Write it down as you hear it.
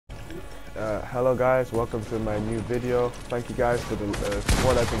Hello guys, welcome to my new video. Thank you guys for the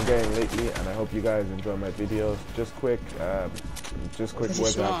support I've been getting lately, and I hope you guys enjoy my videos. Just quick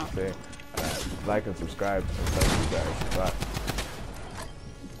words I have to say. Like and subscribe, and thank you guys. Bye.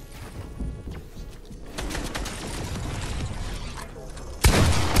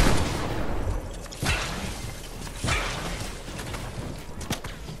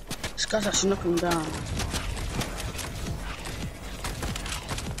 This guy's actually knocking him down.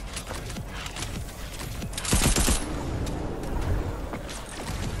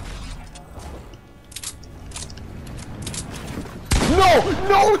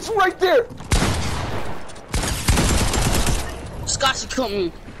 No, it's right there! Scotty killed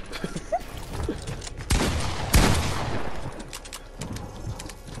me.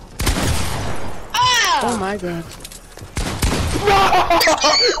 Ah! Oh my god. No!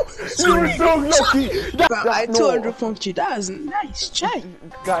 You were so lucky! I 200 punked you. That was nice. Check.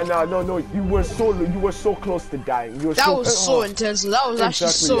 God, no, you were so close to dying. That was so intense. That was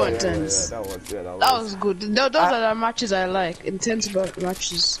actually so intense. Yeah, that was good. Those are the matches I like. Intense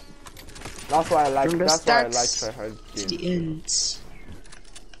matches. That's why I like. From the that's why I like starts tryhard games. to the ends.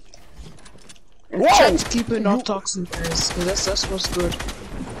 And Whoa! try to keep it not toxic, guys, because that's what's good.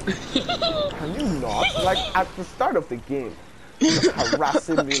 Can you not? Like at the start of the game,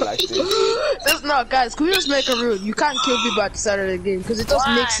 harassing me like this. That's not, guys. Can we just make a rule? You can't kill people at the start of the game because it just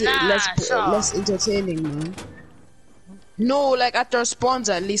makes it less entertaining, man. No, like at their spawns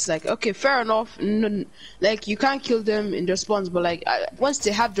at least. Like, okay, fair enough. No, like you can't kill them in their spawns, but like once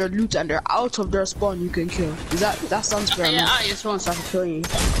they have their loot and they're out of their spawn, you can kill. That sounds fair enough? Yeah, I just want to start killing you.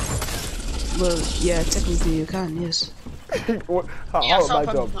 Well, yeah, technically you can, yes. How my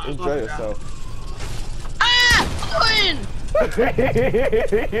job? Enjoy yourself. Ah! Win!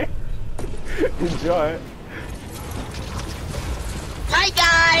 Enjoy. Hi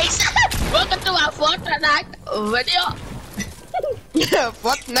guys! Welcome to our Fortnite video. Yeah,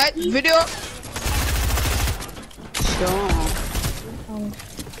 Fortnite video. Sure.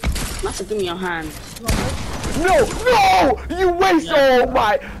 Master, give me your hand. No! You waste all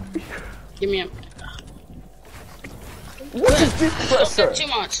my. Give me a. What is this pressure? Too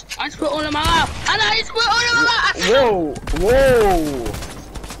much. I just put all in my mouth. And I just put all in my mouth. Whoa!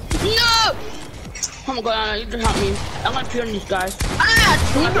 No! Oh my god, Anna, you just help me. I'm gonna pee on these guys. Ah!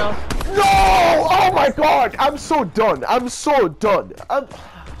 No! Oh my god! I'm so done. Alright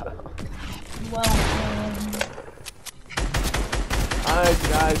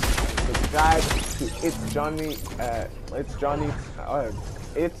guys, subscribe to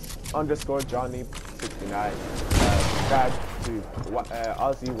it's underscore Johnny 69. Subscribe to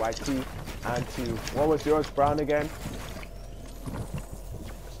Aussie YT and to what was yours, Brown again?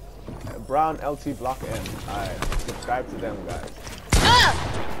 Brown LT Block M. Alright, subscribe to them guys. Ah!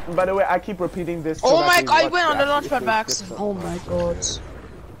 By the way, I keep repeating this. Oh my god, I went on the launchpad by accident. Oh my god.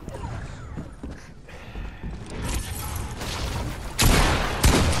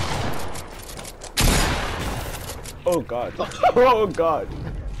 Oh god. Oh god.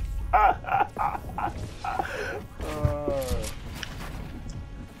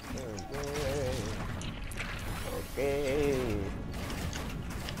 Okay.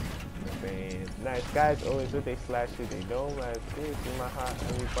 Nice guys, always with a slash it, they know my face in my heart.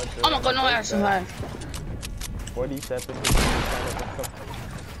 Oh my god, no, I survived. 47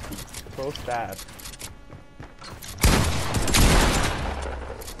 pro stab.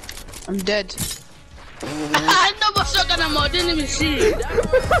 I'm dead. I never saw that I didn't even see it.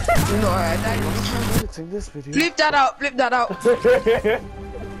 No, I died. In this video. Flip that out.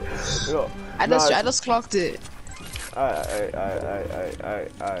 Yo, I just clocked it. I.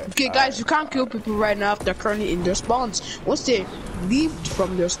 Okay, guys, you can't kill people right now if they're currently in their spawns. Once they leave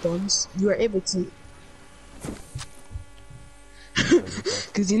from their spawns, you are able to.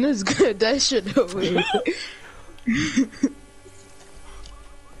 Cause you know it's good. That shit away.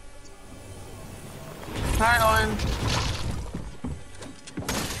 Hi, Owen.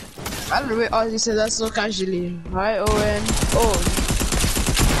 I don't know why Ozzy said that so casually. Hi, Owen. Oh.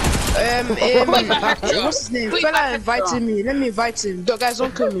 What's his name? Fella invited me. Let me invite him. Guys,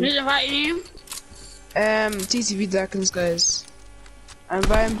 don't kill me. Who's inviting you? TTV Darkness, guys. I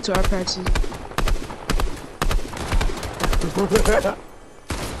invite him to our party.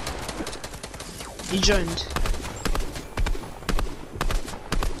 He joined.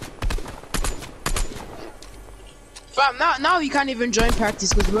 Fam, now you can't even join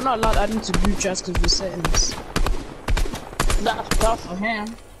parties because we're not allowed adding to group chats because we're settings. That's tough for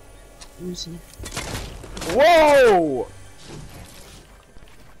him. Let me see. Whoa!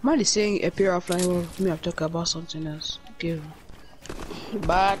 Man is saying appear offline. Well, me, I'm talking about something else. Okay.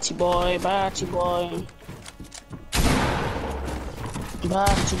 Batty boy, batty boy.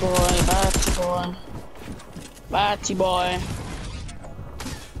 Batty boy, batty boy. Batty boy.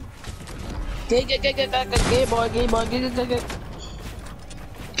 Gay boy, gay boy, gay boy.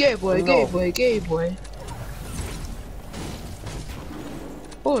 Gay boy, gay boy, gay boy.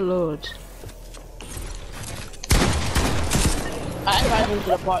 Oh Lord. I invited him to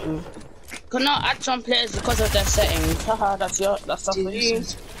the party. Could not add some players because of their settings. Haha, that's stuff for you.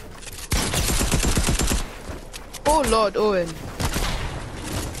 Oh Lord, Owen.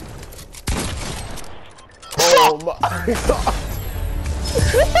 Oh my god.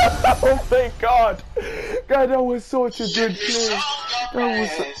 Oh my god. God, that was such a good play. That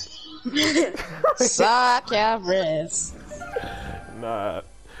was Suck your wrist. Nah.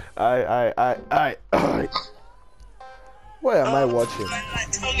 I What am I watching?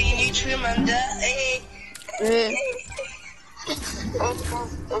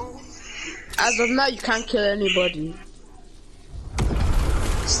 As of now, you can't kill anybody.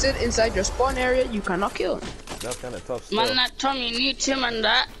 Still inside your spawn area, you cannot kill. That's kind of tough stuff. Man, that Tommy need him and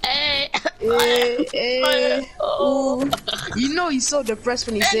that. Hey. Ooh. You know he's so depressed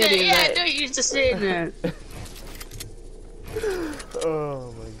when he said it. Yeah, Like, I know you used to say that.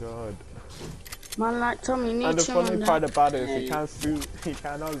 Oh my god. Man, like Tommy need him And the funny and part that. about it is he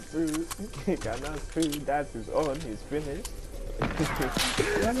cannot sue, that's his own, he's finished.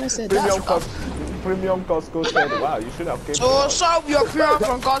 Premium Costco said, wow, you should have came. oh, shut up, your friend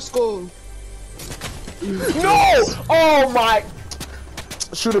from Costco. No! Oh my!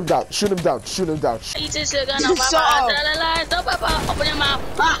 Shoot him down, shoot him down, shoot him down. You just gonna open your mouth.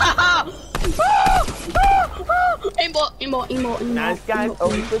 Emo. Nice guys,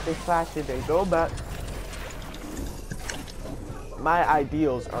 always with the fashion, they go back. My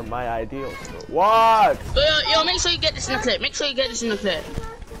ideals are my ideals. What? Yo, make sure you get this in the clip. Make sure you get this in the clip.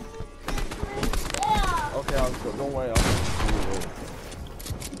 Okay, I'll go. Don't worry, I'll go.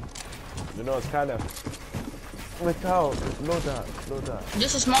 You know, it's kind of... Look out, slow down.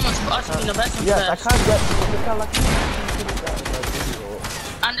 This is moment for us to be the best of Yes, I best. can't get... Look out, like...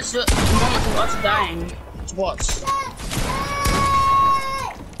 And this is the moment of us dying. Watch.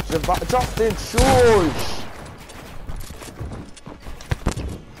 Justin, shush!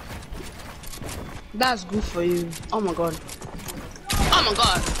 That's good for you. Oh my god.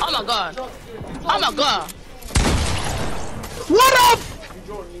 What up?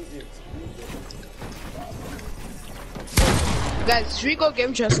 Guys, should we go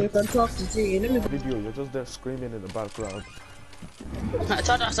game chat so we can talk to T? Let me go. Video, you're just there screaming in the background. I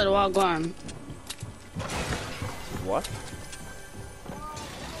thought I said well gone. What?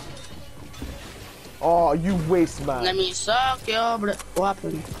 Oh, you waste, man. Let me suck your blood. What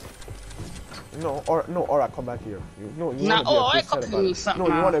happened? No, Aura, come back here. You Nah, wanna be a I bitch head copy about me it. something No,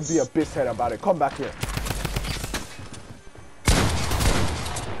 you want to else. be a bitch head about it. Come back here.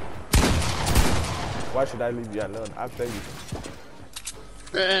 Why should I leave you alone after you?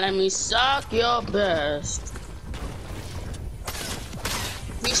 Let me suck your best.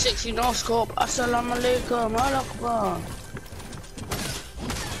 V60 no scope. Assalamu alaikum. Alakbar.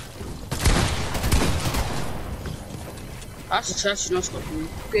 That's a church no scope.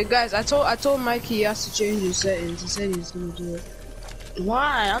 Okay, guys, I told Mikey he has to change his settings. He said he's gonna do it.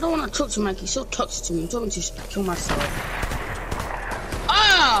 Why? I don't want to talk to Mikey. He's so toxic to me. He told me to kill myself.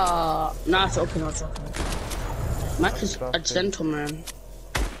 Ah! Nah, it's okay. Mike is a gentleman.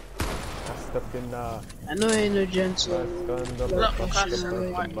 I know he ain't no gentle.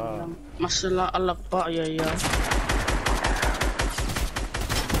 Mashallah, Allah Akbar, yeah.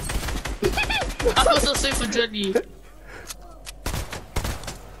 I was so safe for Johnny.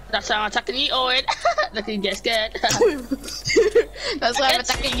 That's why I'm attacking you, Owen. Look, you get scared. That's why I'm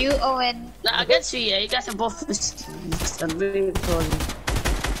attacking you, Owen. Nah, I get you, yeah. You guys are both I'm really sorry.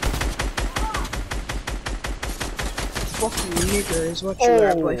 Fucking nigger is what you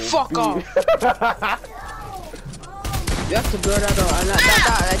are, boy. Fuck off. You have to blow that out.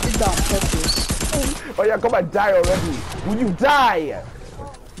 I did that on purpose. Oh yeah, come and die already. Will you die?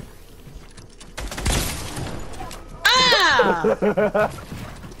 Ah!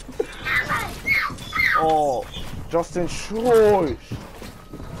 Oh, Justin, shush.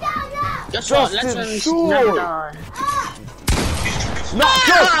 Guess what? Justin, Let's shush. Not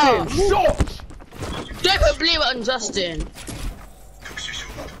Justin, shush. Don't even believe it on Justin.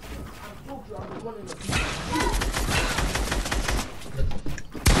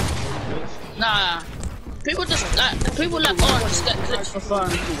 Nah. People just like just get clips for fun.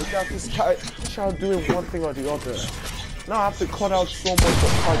 Without this child doing one thing or the other. Now I have to cut out so much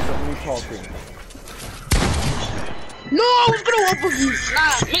of parts of me talking. No, I was gonna whoop you.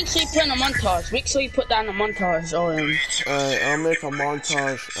 Nah, make sure you put in a montage. Make sure you put down a montage or I'll make a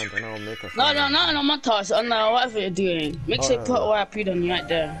montage and then I'll make a. No, not in a montage. On whatever you're doing. Make sure you put what I put on you right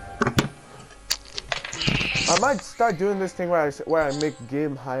there. I might start doing this thing where I make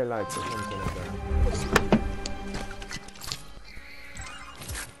game highlights or something like that.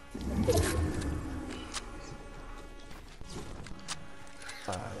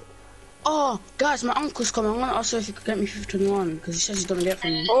 Oh, guys, my uncle's coming. I'm gonna ask her if he could get me 51 because he says he's gonna get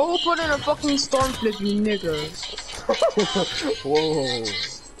from me. Oh, put in a fucking storm flip, you niggas. Whoa.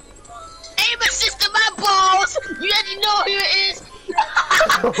 Hey, my sister, my balls! You already know who it is!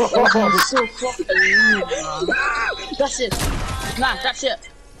 Oh, so fucking weird, man. That's it. Nah, that's it.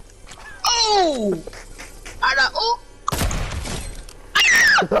 Oh! Oh!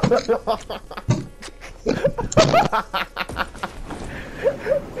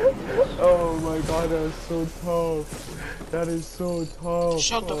 Oh my god, that is so tough. That is so tough.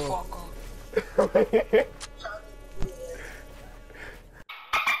 Shut the fuck up.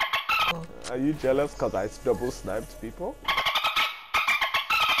 Are you jealous because I double sniped people?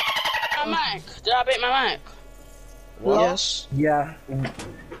 My mic. Did I break my mic? What? Yes. Yeah.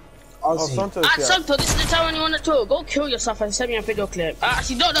 Oh, Santos, yeah. Santo, this is the time when you want to talk. Go kill yourself and send me a video clip.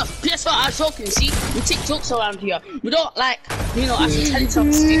 Actually, no, PS4, I'm joking, see? We take jokes around here. We don't, like, you know, actually tell yourself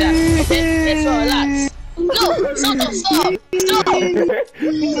to do that. Okay? PS4, relax. No, Santo, stop! Stop!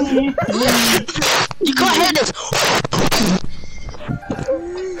 You can't hear this!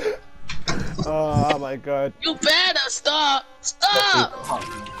 Oh my god. You better stop! Stop!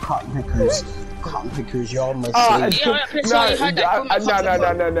 Can't because you're my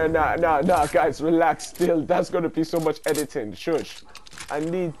No, guys, relax still. That's gonna be so much editing. Shush. I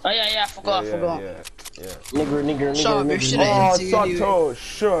need. Oh, yeah, I forgot. Nigger. Oh, Santo,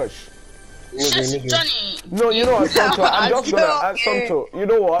 shush. Shush, Johnny! No, you know what, Santo, I'm just gonna, Santo, you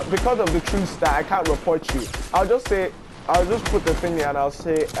know what, because of the truth that I can't report you, I'll just put the thing here and I'll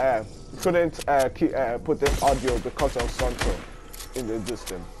say, couldn't put this audio because of Santo in the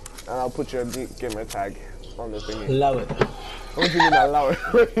system. And I'll put your gamer tag on the thingy. Allow it. What do you mean allow it?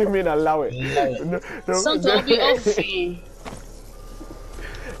 What do you mean allow it? Santo will be off for you.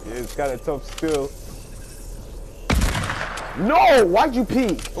 Yeah, it's kind of tough still. No! Why'd you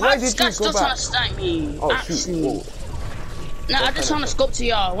pee? Why did you go still back? trying to snipe me. Oh, actually. shoot. Whoa. Nah, I just want to scope to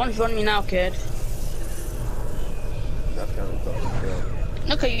y'all. Why don't you run me now, kid? That's kind of tough. Yeah.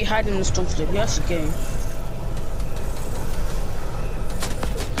 Look at you hiding in the storm flip. Yes, okay.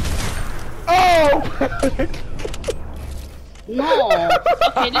 Oh! No.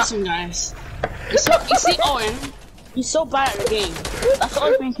 Okay, listen, guys. You see Owen? He's so bad at the game. That's the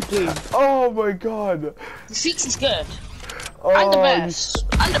only thing he can do. Oh my god. The Six is good. Oh, I'm the best.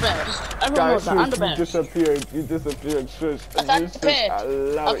 I'm the best. Everyone knows that. I'm the best. You disappeared. Shush. I disappeared.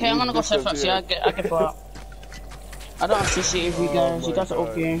 Okay, I'm gonna go self up. I get far. I don't appreciate you guys. You guys are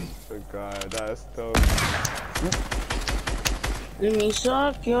okay. Oh god, that's tough. Let me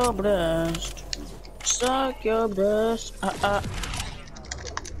suck your breast. Suck your breast. I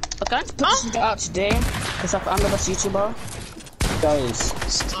can't put this video out today because I'm the best YouTuber. Guys,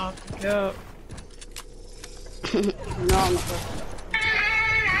 Stop. Yeah. No, I'm not.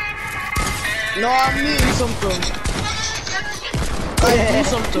 No, I'm mean something. I do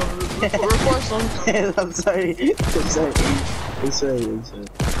something. Record something. I'm sorry.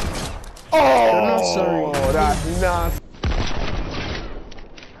 Oh, I'm not sorry. That's not.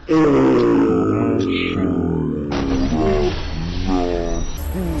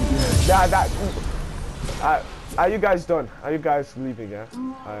 Are you guys done? Are you guys leaving? Yeah.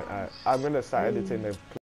 I'm gonna start editing the.